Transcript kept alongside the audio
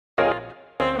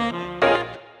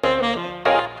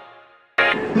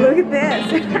Look at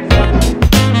this.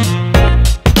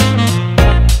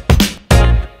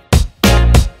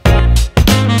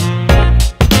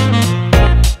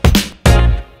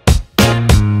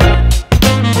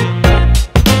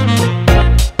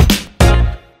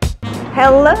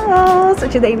 Hello! So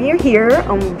today we are here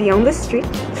on Beyond the Street,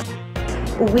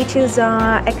 which is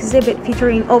an exhibit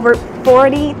featuring over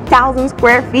 40,000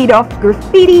 square feet of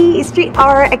graffiti, street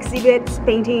art, exhibits,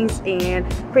 paintings, and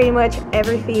pretty much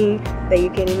everything that you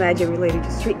can imagine related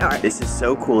to street art. This is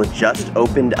so cool. It just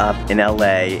opened up in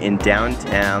LA, in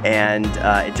downtown, and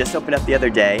it just opened up the other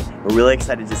day. We're really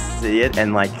excited to see it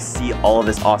and like see all of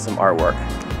this awesome artwork.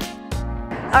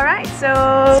 Alright, so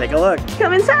let's take a look.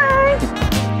 Come inside!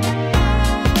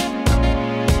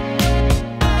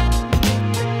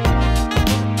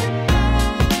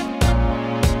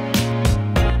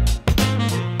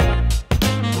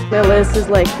 Phyllis is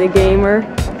like the gamer.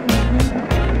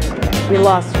 We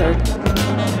lost her.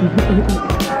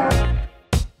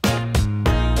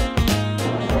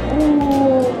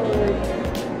 Ooh,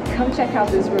 come check out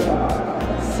this room.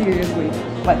 Seriously,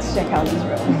 let's check out this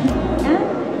room.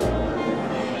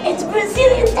 It's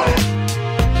Brazilian time!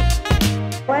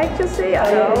 Like to see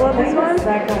all of this one?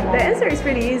 The answer is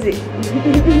pretty easy.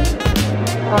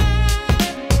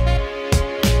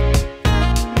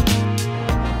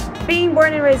 Being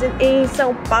born and raised in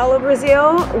São Paulo,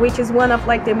 Brazil, which is one of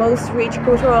like the most rich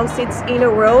cultural cities in the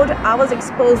world, I was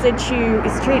exposed to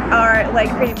street art like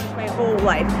pretty much my whole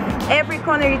life. Every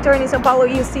corner you turn in São Paulo,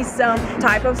 you see some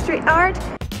type of street art.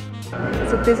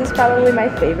 So this is probably my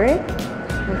favorite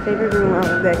room out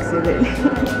of the exhibit.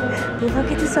 Look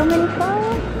at so many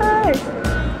flowers.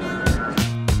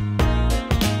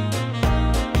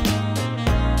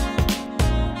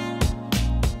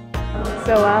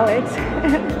 So Alex,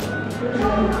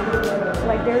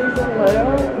 like there is a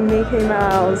little Mickey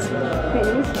Mouse. Can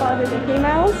you spot the Mickey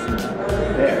Mouse?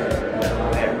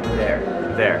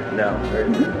 There. No.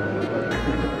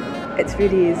 It's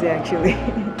pretty easy actually.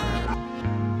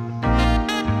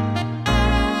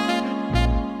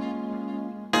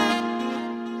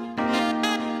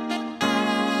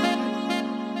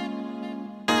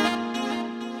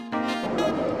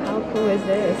 How cool is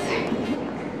this?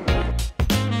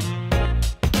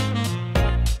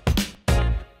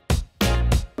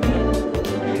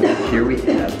 Here we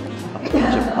have a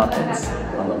bunch of puppets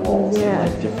on the walls. Yeah.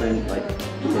 Like different, like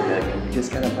this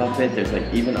kind of puppet. There's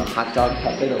like even a hot dog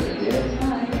puppet over here.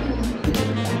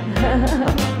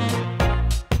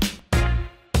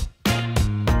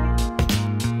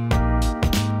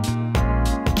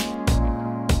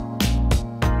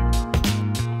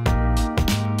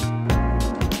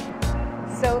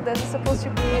 So this is supposed to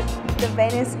be the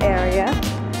Venice area.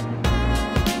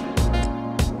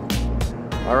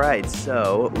 Alright,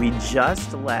 so we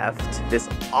just left this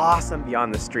awesome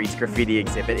Beyond the Streets graffiti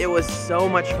exhibit. It was so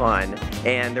much fun,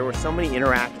 and there were so many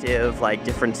interactive, like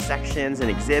different sections and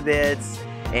exhibits,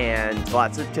 and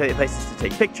lots of places to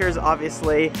take pictures,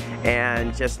 obviously,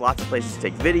 and just lots of places to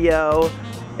take video.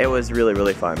 It was really,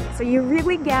 really fun. So you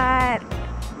really got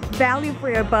value for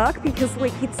your buck because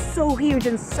like it's so huge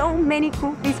and so many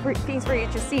cool things for you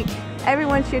to see.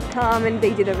 Everyone should come, and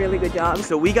they did a really good job.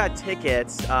 So we got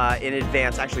tickets in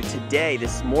advance, actually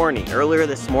earlier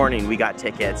this morning we got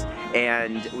tickets,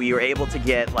 and we were able to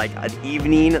get like an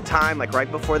evening time, like right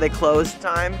before they closed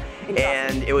time.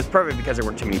 And it was perfect because there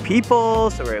weren't too many people,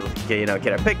 so we were able to get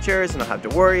our pictures and not have to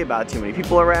worry about too many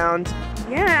people around.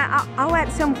 Yeah, I'll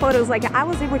add some photos. Like I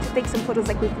was able to take some photos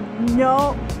like with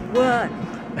no one.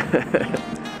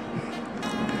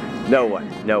 No one.